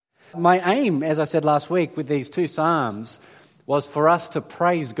My aim, as I said last week, with these two Psalms was for us to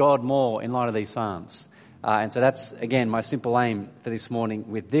praise God more in light of these Psalms. And so that's, again, my simple aim for this morning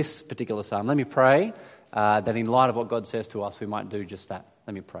with this particular Psalm. Let me pray that in light of what God says to us, we might do just that.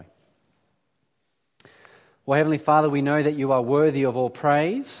 Let me pray. Well, Heavenly Father, we know that you are worthy of all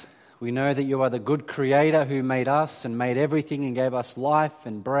praise. We know that you are the good Creator who made us and made everything and gave us life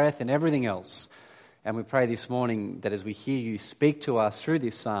and breath and everything else. And we pray this morning that as we hear you speak to us through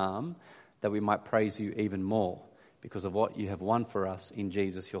this psalm, that we might praise you even more because of what you have won for us in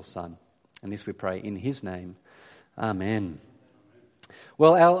Jesus, your Son. And this we pray in his name. Amen.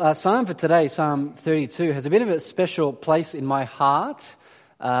 Well, our psalm for today, Psalm 32, has a bit of a special place in my heart.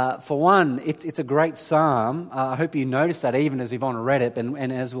 For one, it's a great psalm. I hope you noticed that even as Yvonne read it,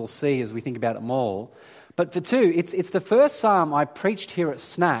 and as we'll see as we think about it more. But for two, it's the first psalm I preached here at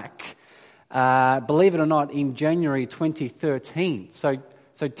Snack, believe it or not, in January 2013. So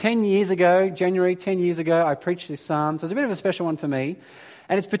 10 years ago, January 10 years ago, I preached this psalm. So it's a bit of a special one for me.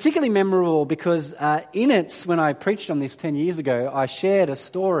 And it's particularly memorable because in it, when I preached on this 10 years ago, I shared a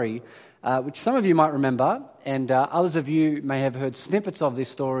story which some of you might remember, and others of you may have heard snippets of this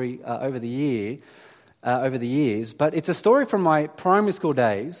story over the years. But it's a story from my primary school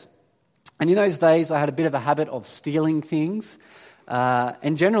days. And in those days, I had a bit of a habit of stealing things.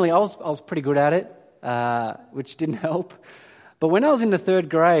 And generally, I was pretty good at it, which didn't help. But when I was in the third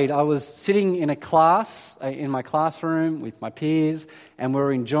grade, I was sitting in a class, in my classroom with my peers, and we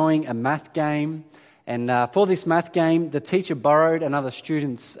were enjoying a math game. And for this math game, the teacher borrowed another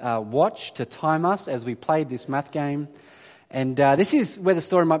student's watch to time us as we played this math game. And this is where the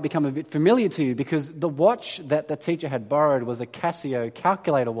story might become a bit familiar to you, because the watch that the teacher had borrowed was a Casio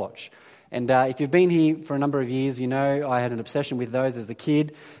calculator watch. And if you've been here for a number of years, you know I had an obsession with those as a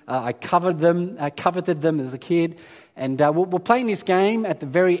kid. I coveted them as a kid. And we're playing this game at the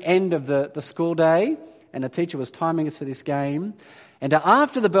very end of the school day, and the teacher was timing us for this game. And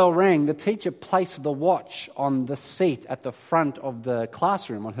after the bell rang, the teacher placed the watch on the seat at the front of the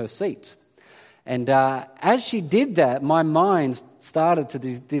classroom, on her seat. And as she did that, my mind started to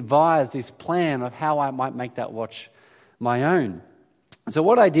devise this plan of how I might make that watch my own. So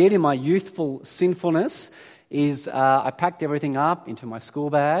what I did in my youthful sinfulness is I packed everything up into my school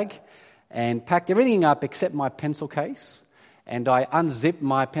bag and packed everything up except my pencil case. And I unzipped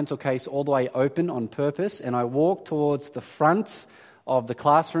my pencil case all the way open on purpose, and I walked towards the front of the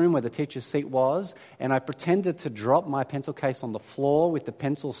classroom where the teacher's seat was, and I pretended to drop my pencil case on the floor with the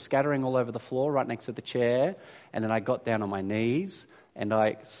pencils scattering all over the floor right next to the chair. And then I got down on my knees and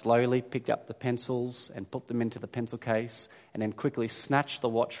I slowly picked up the pencils and put them into the pencil case, and then quickly snatched the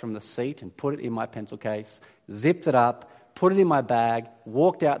watch from the seat and put it in my pencil case, zipped it up, put it in my bag,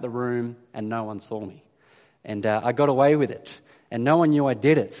 walked out the room, and no one saw me. And I got away with it, and no one knew I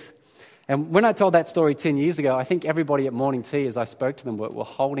did it. And when I told that story 10 years ago, I think everybody at morning tea, as I spoke to them, were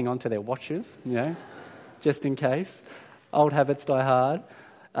holding on to their watches, just in case. Old habits die hard.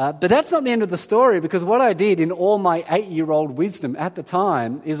 But that's not the end of the story, because what I did in all my 8-year-old wisdom at the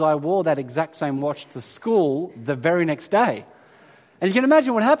time is I wore that exact same watch to school the very next day. And you can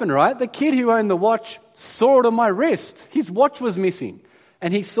imagine what happened, right? The kid who owned the watch saw it on my wrist. His watch was missing,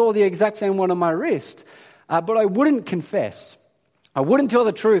 and he saw the exact same one on my wrist. But I wouldn't confess. I wouldn't tell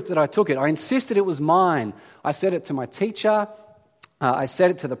the truth that I took it. I insisted it was mine. I said it to my teacher. I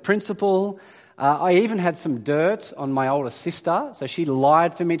said it to the principal. I even had some dirt on my older sister, so she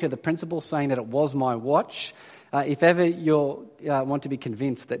lied for me to the principal, saying that it was my watch. If ever you want to be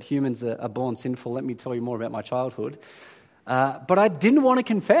convinced that humans are born sinful, let me tell you more about my childhood. But I didn't want to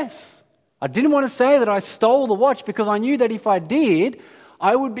confess. I didn't want to say that I stole the watch, because I knew that if I did,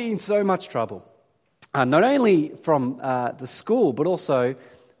 I would be in so much trouble. Not only from the school, but also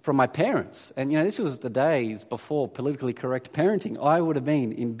from my parents. And, this was the days before politically correct parenting. I would have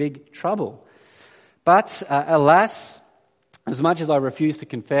been in big trouble. But alas, as much as I refused to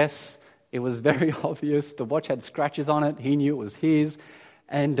confess, it was very obvious. The watch had scratches on it. He knew it was his.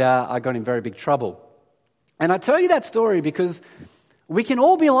 And I got in very big trouble. And I tell you that story because we can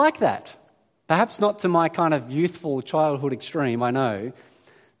all be like that. Perhaps not to my kind of youthful childhood extreme, I know.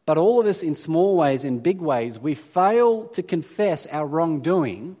 But all of us in small ways, in big ways, we fail to confess our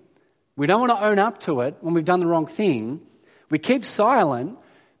wrongdoing. We don't want to own up to it when we've done the wrong thing. We keep silent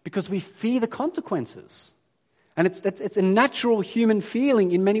because we fear the consequences. And it's a natural human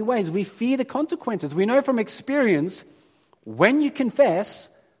feeling in many ways. We fear the consequences. We know from experience, when you confess,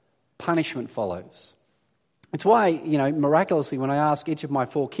 punishment follows. It's why, miraculously, when I ask each of my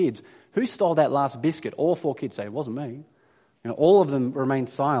 4 kids, who stole that last biscuit? All 4 kids say, it wasn't me. All of them remain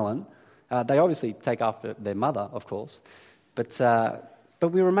silent. They obviously take after their mother, of course. But But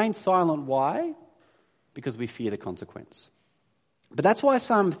we remain silent. Why? Because we fear the consequence. But that's why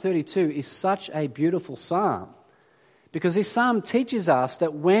Psalm 32 is such a beautiful psalm. Because this psalm teaches us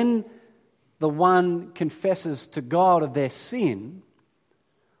that when the one confesses to God of their sin,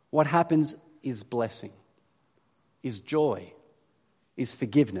 what happens is blessing, is joy, is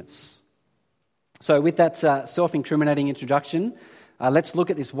forgiveness. So with that self-incriminating introduction, let's look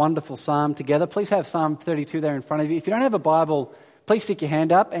at this wonderful psalm together. Please have Psalm 32 there in front of you. If you don't have a Bible, please stick your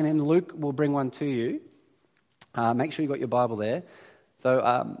hand up, and then Luke will bring one to you. Make sure you got your Bible there.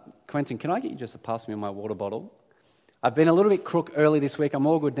 So, Quentin, can I get you just to pass me my water bottle? I've been a little bit crook early this week. I'm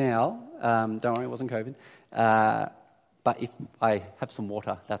all good now. Don't worry, it wasn't COVID. But if I have some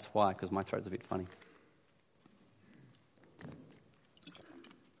water, that's why, because my throat's a bit funny.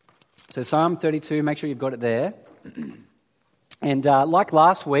 So Psalm 32, make sure you've got it there. And like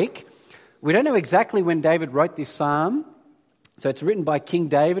last week, we don't know exactly when David wrote this psalm. So it's written by King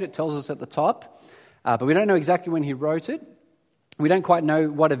David, it tells us at the top. But we don't know exactly when he wrote it. We don't quite know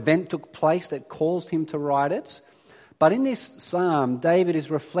what event took place that caused him to write it. But in this psalm, David is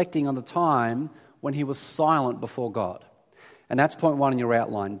reflecting on the time when he was silent before God. And that's point 1 in your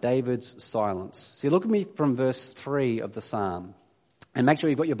outline, David's silence. So you look at me from verse 3 of the psalm. And make sure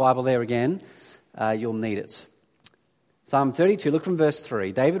you've got your Bible there again. You'll need it. Psalm 32, look from verse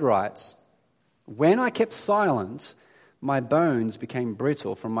 3. David writes, "When I kept silent, my bones became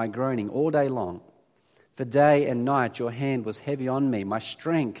brittle from my groaning all day long. For day and night your hand was heavy on me. My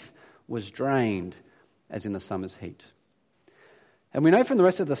strength was drained as in the summer's heat." And we know from the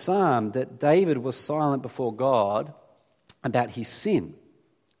rest of the psalm that David was silent before God about his sin.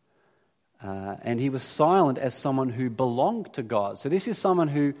 And he was silent as someone who belonged to God. So this is someone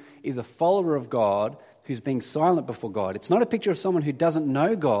who is a follower of God, who's being silent before God. It's not a picture of someone who doesn't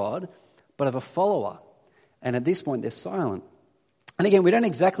know God, but of a follower. And at this point, they're silent. And again, we don't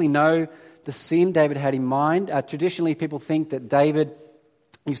exactly know the sin David had in mind. Traditionally, people think that David,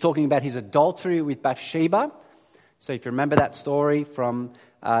 he's talking about his adultery with Bathsheba. So if you remember that story from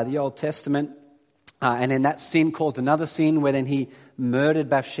the Old Testament, and then that sin caused another sin where then he murdered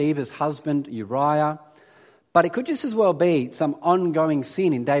Bathsheba's husband, Uriah. But it could just as well be some ongoing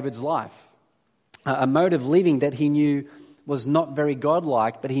sin in David's life. A mode of living that he knew was not very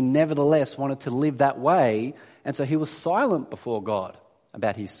godlike, but he nevertheless wanted to live that way. And so he was silent before God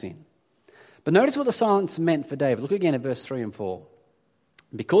about his sin. But notice what the silence meant for David. Look again at verse 3 and 4.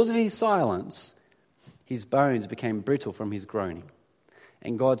 Because of his silence, his bones became brittle from his groaning,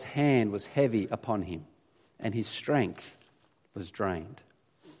 and God's hand was heavy upon him, and his strength was drained.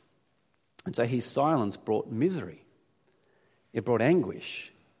 And so his silence brought misery. It brought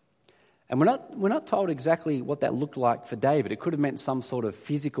anguish. And we're not told exactly what that looked like for David. It could have meant some sort of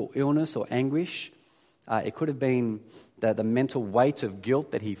physical illness or anguish. It could have been the mental weight of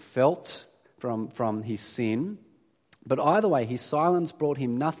guilt that he felt from his sin. But either way, his silence brought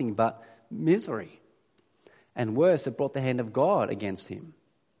him nothing but misery. And worse, it brought the hand of God against him.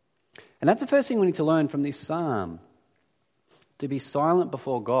 And that's the first thing we need to learn from this psalm. To be silent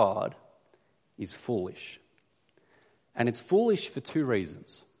before God is foolish. And it's foolish for 2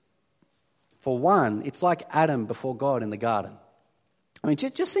 reasons. For one, it's like Adam before God in the garden. I mean,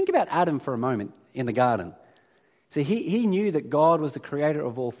 just think about Adam for a moment in the garden. See, he knew that God was the creator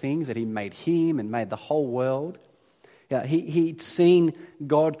of all things, that he made him and made the whole world. Yeah, he'd seen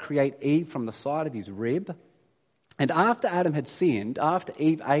God create Eve from the side of his rib. And after Adam had sinned, after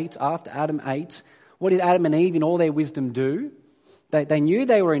Eve ate, after Adam ate, what did Adam and Eve in all their wisdom do? They knew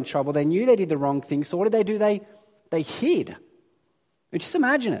they were in trouble. They knew they did the wrong thing. So what did they do? They hid. Just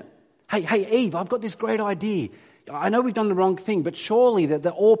imagine it. Hey, Eve, I've got this great idea. I know we've done the wrong thing, but surely the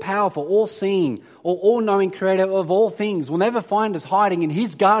all-powerful, all-seeing, or all-knowing creator of all things will never find us hiding in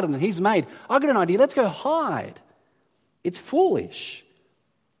his garden that he's made. I've got an idea. Let's go hide. It's foolish.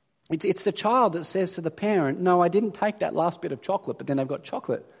 It's the child that says to the parent, no, I didn't take that last bit of chocolate, but then they've got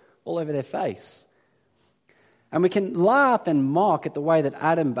chocolate all over their face. And we can laugh and mock at the way that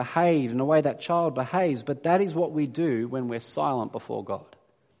Adam behaved and the way that child behaves, but that is what we do when we're silent before God.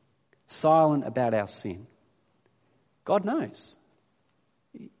 Silent about our sin. God knows.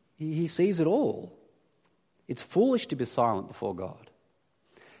 He sees it all. It's foolish to be silent before God.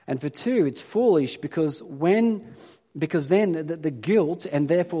 And for 2, it's foolish because then the guilt and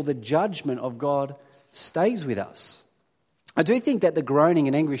therefore the judgment of God stays with us. I do think that the groaning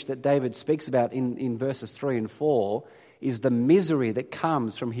and anguish that David speaks about in verses 3 and 4 is the misery that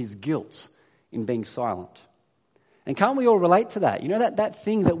comes from his guilt in being silent. And can't we all relate to that? You know, that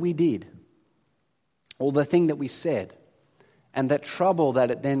thing that we did, or the thing that we said, and that trouble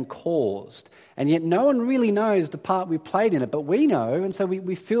that it then caused. And yet no one really knows the part we played in it, but we know, and so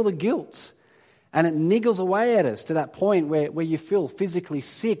we feel the guilt. And it niggles away at us to that point where you feel physically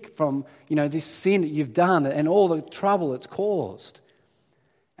sick from, this sin that you've done and all the trouble it's caused.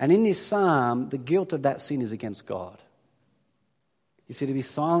 And in this psalm, the guilt of that sin is against God. You see, to be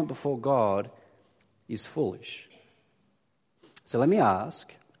silent before God is foolish. So let me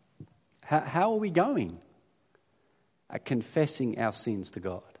ask, how are we going at confessing our sins to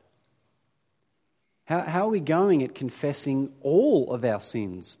God? How are we going at confessing all of our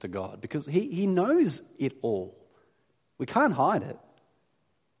sins to God? Because He knows it all. We can't hide it.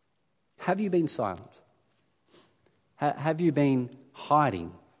 Have you been silent? Have you been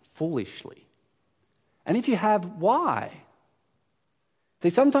hiding foolishly? And if you have, why? See,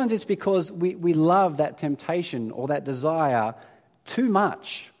 sometimes it's because we love that temptation or that desire too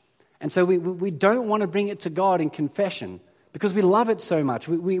much. And so we don't want to bring it to God in confession because we love it so much.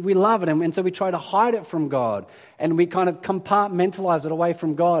 We love it, and so we try to hide it from God. And we kind of compartmentalize it away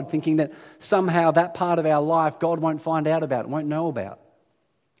from God, thinking that somehow that part of our life God won't find out about, won't know about.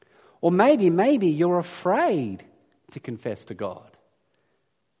 Or maybe you're afraid to confess to God,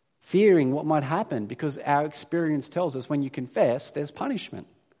 fearing what might happen because our experience tells us when you confess, there's punishment.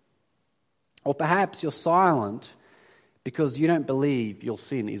 Or perhaps you're silent because you don't believe your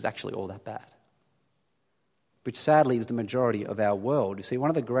sin is actually all that bad, which sadly is the majority of our world. You see, one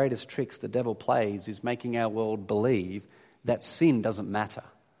of the greatest tricks the devil plays is making our world believe that sin doesn't matter,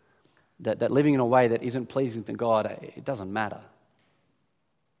 that living in a way that isn't pleasing to God, it doesn't matter.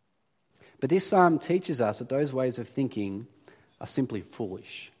 But this psalm teaches us that those ways of thinking are simply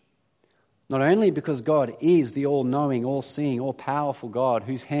foolish. Not only because God is the all-knowing, all-seeing, all-powerful God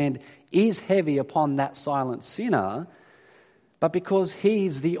whose hand is heavy upon that silent sinner, but because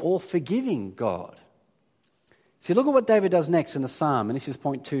He's the all-forgiving God. See, look at what David does next in the psalm, and this is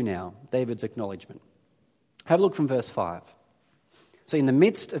point 2 now, David's acknowledgement. Have a look from verse 5. So in the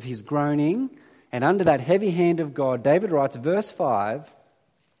midst of his groaning and under that heavy hand of God, David writes, verse 5,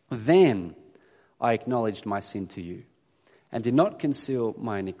 "Then I acknowledged my sin to you and did not conceal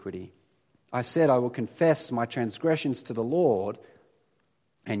my iniquity. I said, I will confess my transgressions to the Lord,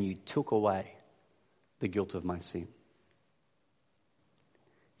 and you took away the guilt of my sin."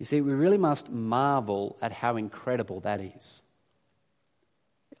 You see, we really must marvel at how incredible that is.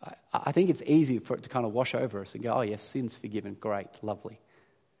 I think it's easy for it to kind of wash over us and go, oh yes, sin's forgiven, great, lovely.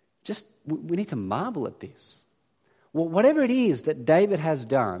 Just, we need to marvel at this. Well, whatever it is that David has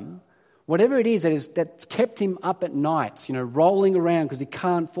done, whatever it is that's kept him up at night, rolling around because he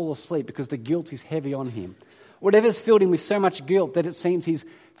can't fall asleep because the guilt is heavy on him. Whatever's filled him with so much guilt that it seems he's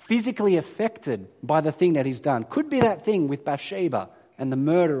physically affected by the thing that he's done. Could be that thing with Bathsheba and the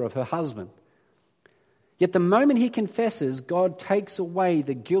murder of her husband. Yet the moment he confesses, God takes away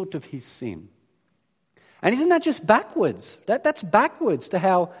the guilt of his sin. And isn't that just backwards? That's backwards to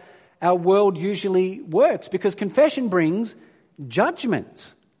how our world usually works, because confession brings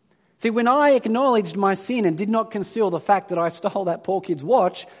judgment. See, when I acknowledged my sin and did not conceal the fact that I stole that poor kid's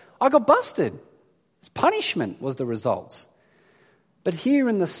watch, I got busted. Punishment was the result. But here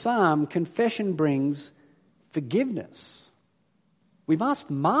in the psalm, confession brings forgiveness. We must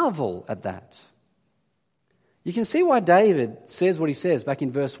marvel at that. You can see why David says what he says back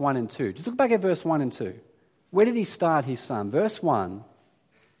in verse 1 and 2. Just look back at verse 1 and 2. Where did he start his psalm? Verse 1,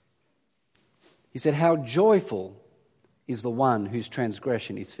 he said, "How joyful is the one whose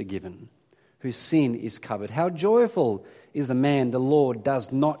transgression is forgiven, whose sin is covered. How joyful is the man the Lord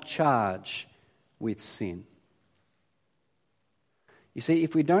does not charge with sin." You see,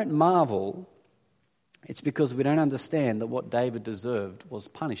 if we don't marvel, it's because we don't understand that what David deserved was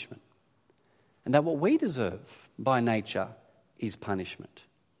punishment, and that what we deserve by nature is punishment.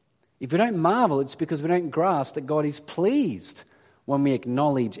 If we don't marvel, it's because we don't grasp that God is pleased when we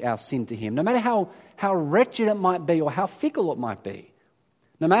acknowledge our sin to Him, no matter how wretched it might be or how fickle it might be.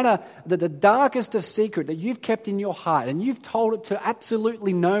 No matter the darkest of secret that you've kept in your heart and you've told it to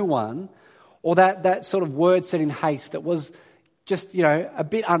absolutely no one, or that sort of word said in haste that was just, a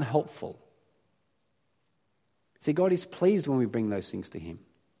bit unhelpful. See, God is pleased when we bring those things to Him.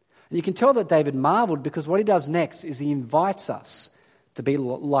 And you can tell that David marveled because what he does next is he invites us to be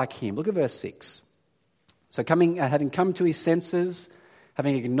like Him. Look at verse 6. So having come to his senses,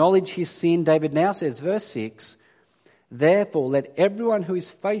 having acknowledged his sin, David now says, verse 6, "Therefore let everyone who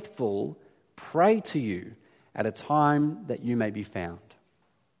is faithful pray to you at a time that you may be found."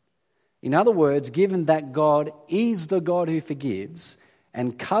 In other words, given that God is the God who forgives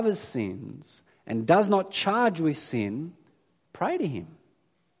and covers sins and does not charge with sin, pray to Him.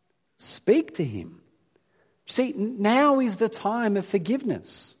 Speak to Him. See, now is the time of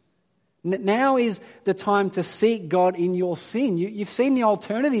forgiveness. Now is the time to seek God in your sin. You've seen the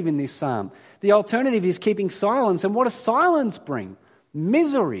alternative in this psalm. The alternative is keeping silence. And what does silence bring?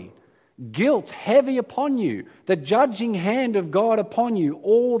 Misery, guilt heavy upon you, the judging hand of God upon you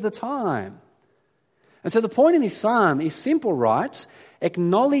all the time. And so the point in this psalm is simple, right?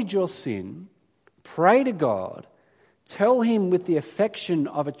 Acknowledge your sin, pray to God, tell him with the affection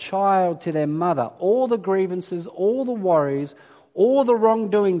of a child to their mother all the grievances, all the worries, all the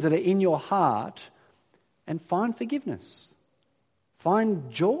wrongdoings that are in your heart, and find forgiveness.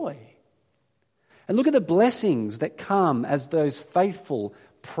 Find joy. And look at the blessings that come as those faithful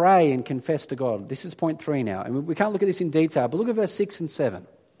pray and confess to God. This is point 3 now. And we can't look at this in detail, but look at verse 6 and 7.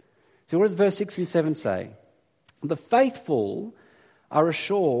 So what does verse 6 and 7 say? The faithful are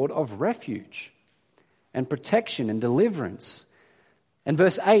assured of refuge and protection and deliverance. And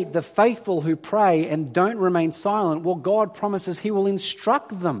verse 8, the faithful who pray and don't remain silent, well, God promises he will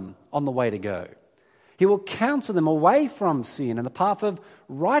instruct them on the way to go. He will counsel them away from sin and the path of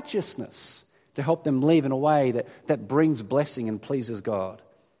righteousness to help them live in a way that brings blessing and pleases God.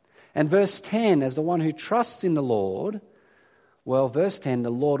 And verse 10, as the one who trusts in the Lord, well, verse 10, the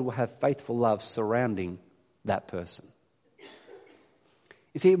Lord will have faithful love surrounding that person.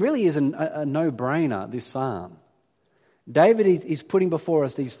 You see, it really is a no-brainer, this psalm. David is putting before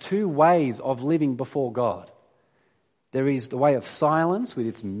us these two ways of living before God. There is the way of silence with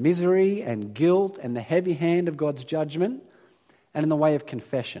its misery and guilt and the heavy hand of God's judgment, and in the way of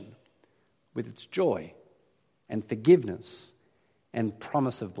confession with its joy and forgiveness and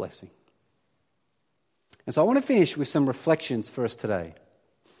promise of blessing. And so I want to finish with some reflections for us today.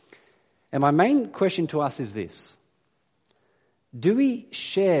 And my main question to us is this: do we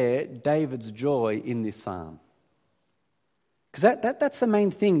share David's joy in this psalm? Because that's the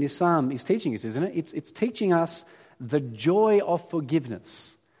main thing this psalm is teaching us, isn't it? It's teaching us the joy of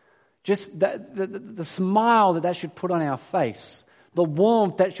forgiveness. Just the smile that should put on our face, the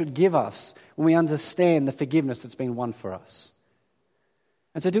warmth that should give us when we understand the forgiveness that's been won for us.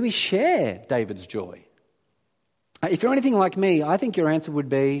 And so do we share David's joy? If you're anything like me, I think your answer would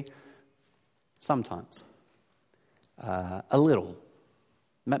be sometimes. A little.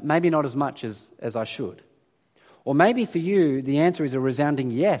 Maybe not as much as I should. Or maybe for you, the answer is a resounding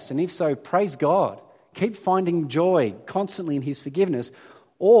yes. And if so, praise God. Keep finding joy constantly in his forgiveness.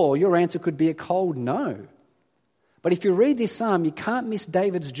 Or your answer could be a cold no. But if you read this psalm, you can't miss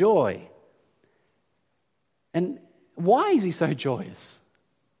David's joy. And why is he so joyous?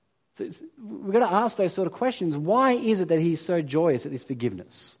 So we've got to ask those sort of questions. Why is it that he's so joyous at this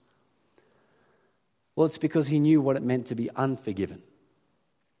forgiveness? Well, it's because he knew what it meant to be unforgiven.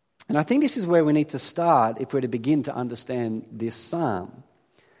 And I think this is where we need to start if we're to begin to understand this psalm.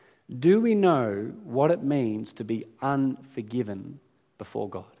 Do we know what it means to be unforgiven before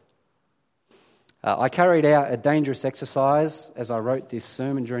God? I carried out a dangerous exercise as I wrote this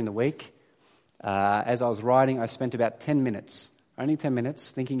sermon during the week. As I was writing, I spent about 10 minutes, only 10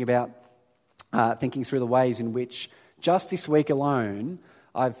 minutes, thinking through the ways in which just this week alone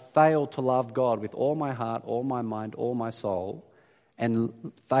I've failed to love God with all my heart, all my mind, all my soul,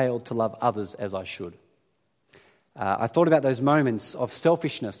 and failed to love others as I should. I thought about those moments of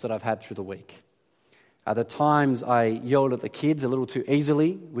selfishness that I've had through the week. The times I yelled at the kids a little too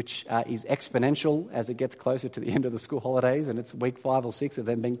easily, which is exponential as it gets closer to the end of the school holidays and it's week 5 or 6 of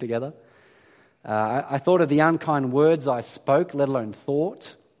them being together. I thought of the unkind words I spoke, let alone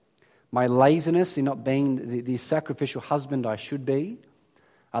thought. My laziness in not being the sacrificial husband I should be.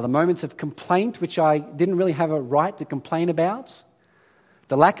 The moments of complaint, which I didn't really have a right to complain about.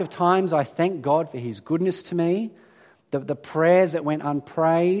 The lack of times I thank God for his goodness to me. The prayers that went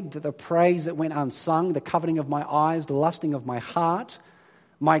unprayed, the praise that went unsung, the coveting of my eyes, the lusting of my heart,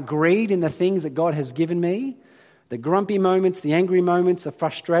 my greed in the things that God has given me, the grumpy moments, the angry moments, the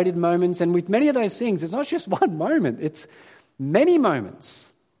frustrated moments. And with many of those things, it's not just one moment, it's many moments.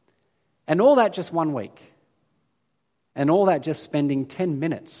 And all that just one week. And all that just spending 10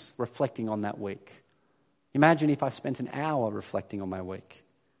 minutes reflecting on that week. Imagine if I spent an hour reflecting on my week.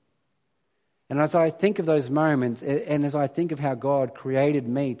 And as I think of those moments, and as I think of how God created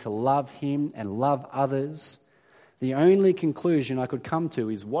me to love him and love others, the only conclusion I could come to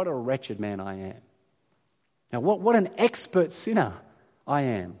is what a wretched man I am. Now, what an expert sinner I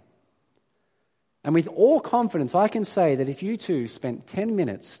am. And with all confidence, I can say that if you too spent 10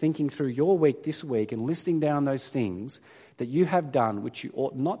 minutes thinking through your week this week and listing down those things that you have done which you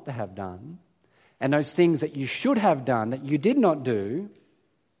ought not to have done, and those things that you should have done that you did not do,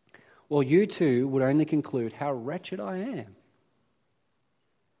 well, you too would only conclude how wretched I am.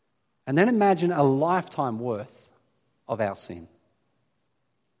 And then imagine a lifetime worth of our sin.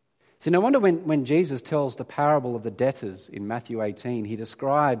 So no wonder when Jesus tells the parable of the debtors in Matthew 18, he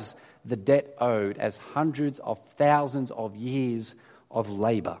describes the debt owed as hundreds of thousands of years of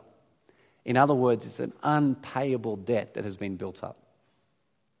labour. In other words, it's an unpayable debt that has been built up.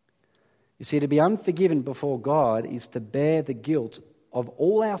 You see, to be unforgiven before God is to bear the guilt of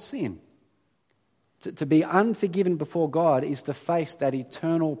all our sin. To be unforgiven before God is to face that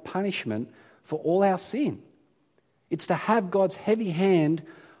eternal punishment for all our sin. It's to have God's heavy hand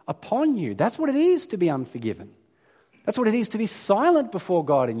upon you. That's what it is to be unforgiven. That's what it is to be silent before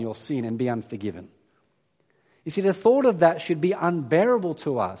God in your sin and be unforgiven. You see, the thought of that should be unbearable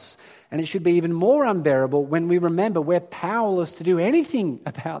to us, and it should be even more unbearable when we remember we're powerless to do anything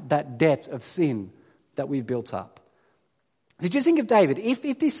about that debt of sin that we've built up. So just think of David. If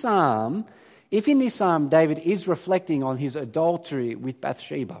in this psalm David is reflecting on his adultery with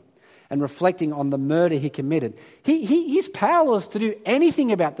Bathsheba and reflecting on the murder he committed, he's powerless to do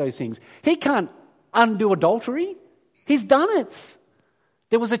anything about those things. He can't undo adultery. He's done it.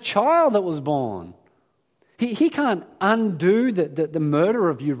 There was a child that was born. He can't undo the murder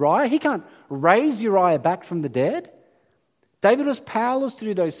of Uriah. He can't raise Uriah back from the dead. David was powerless to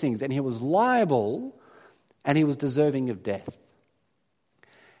do those things, and he was liable and he was deserving of death.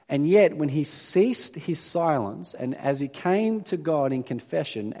 And yet, when he ceased his silence and as he came to God in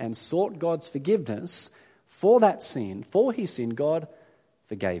confession and sought God's forgiveness for that sin, for his sin, God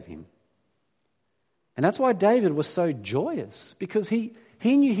forgave him. And that's why David was so joyous, because he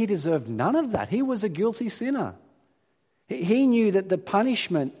knew he deserved none of that. He was a guilty sinner. He knew that the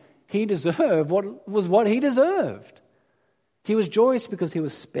punishment he deserved was what he deserved. He was joyous because he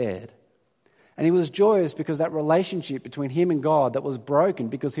was spared. And he was joyous because that relationship between him and God that was broken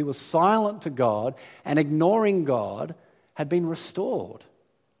because he was silent to God and ignoring God had been restored.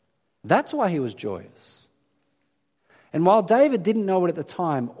 That's why he was joyous. And while David didn't know it at the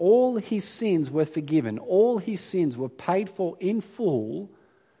time, all his sins were forgiven. All his sins were paid for in full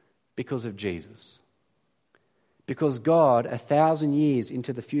because of Jesus. Because God, 1,000 years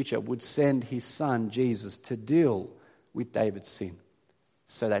into the future, would send his son Jesus to deal with David's sin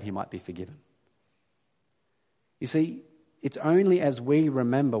so that he might be forgiven. You see, it's only as we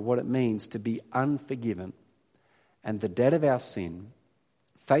remember what it means to be unforgiven and the debt of our sin,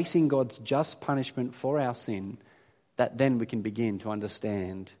 facing God's just punishment for our sin, that then we can begin to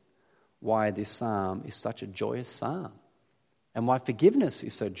understand why this psalm is such a joyous psalm and why forgiveness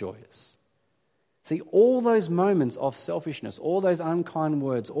is so joyous. See, all those moments of selfishness, all those unkind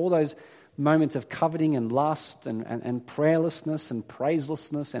words, all those moments of coveting and lust and prayerlessness and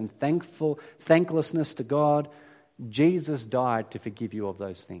praiselessness and thanklessness to God, Jesus died to forgive you of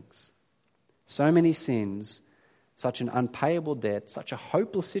those things. So many sins, such an unpayable debt, such a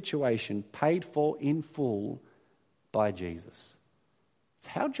hopeless situation paid for in full by Jesus. It's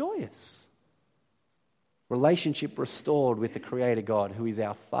how joyous. Relationship restored with the Creator God, who is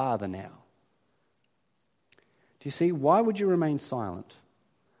our Father now. Do you see, why would you remain silent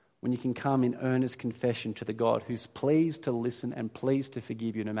when you can come in earnest confession to the God who's pleased to listen and pleased to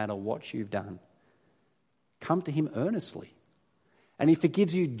forgive you no matter what you've done? Come to him earnestly. And he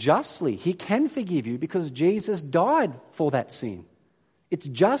forgives you justly. He can forgive you because Jesus died for that sin. It's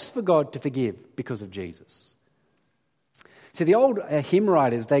just for God to forgive because of Jesus. See, the old hymn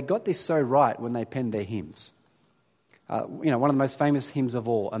writers, they got this so right when they penned their hymns. One of the most famous hymns of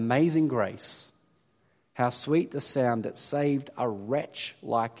all, Amazing Grace. How sweet the sound that saved a wretch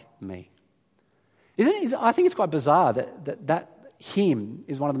like me. I think it's quite bizarre that hymn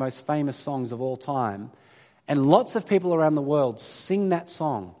is one of the most famous songs of all time. And lots of people around the world sing that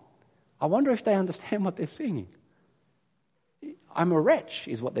song. I wonder if they understand what they're singing. I'm a wretch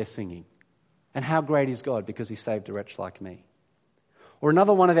is what they're singing. And how great is God because he saved a wretch like me. Or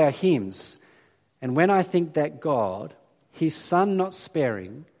another one of our hymns. And when I think that God, his son not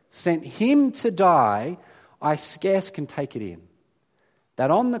sparing, sent him to die, I scarce can take it in.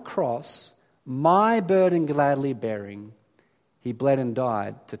 That on the cross, my burden gladly bearing, he bled and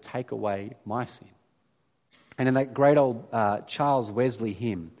died to take away my sin. And in that great old Charles Wesley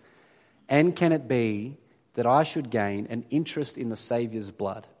hymn, and can it be that I should gain an interest in the Saviour's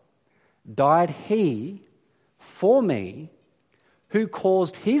blood? Died he for me who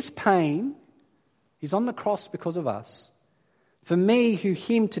caused his pain, he's on the cross because of us, for me who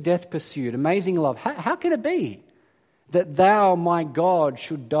him to death pursued. Amazing love. How can it be that thou, my God,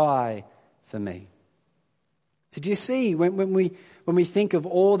 should die for me? So do you see, when we think of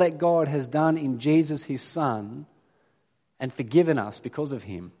all that God has done in Jesus, his son, and forgiven us because of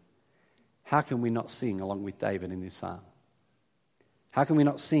him, how can we not sing along with David in this psalm? How can we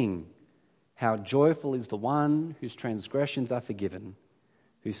not sing, how joyful is the one whose transgressions are forgiven,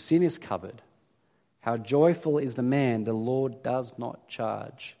 whose sin is covered? How joyful is the man the Lord does not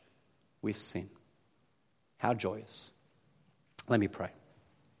charge with sin. How joyous. Let me pray.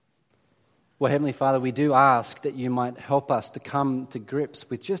 Well, Heavenly Father, we do ask that you might help us to come to grips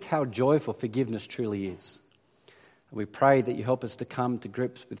with just how joyful forgiveness truly is. We pray that you help us to come to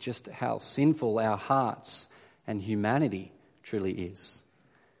grips with just how sinful our hearts and humanity truly is.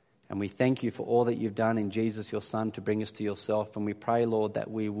 And we thank you for all that you've done in Jesus, your Son, to bring us to yourself. And we pray, Lord,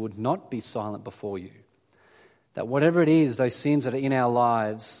 that we would not be silent before you. That whatever it is, those sins that are in our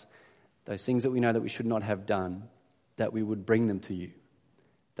lives, those things that we know that we should not have done, that we would bring them to you,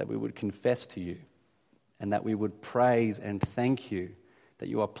 that we would confess to you, and that we would praise and thank you that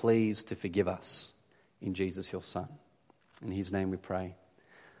you are pleased to forgive us in Jesus, your Son. In his name we pray.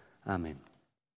 Amen.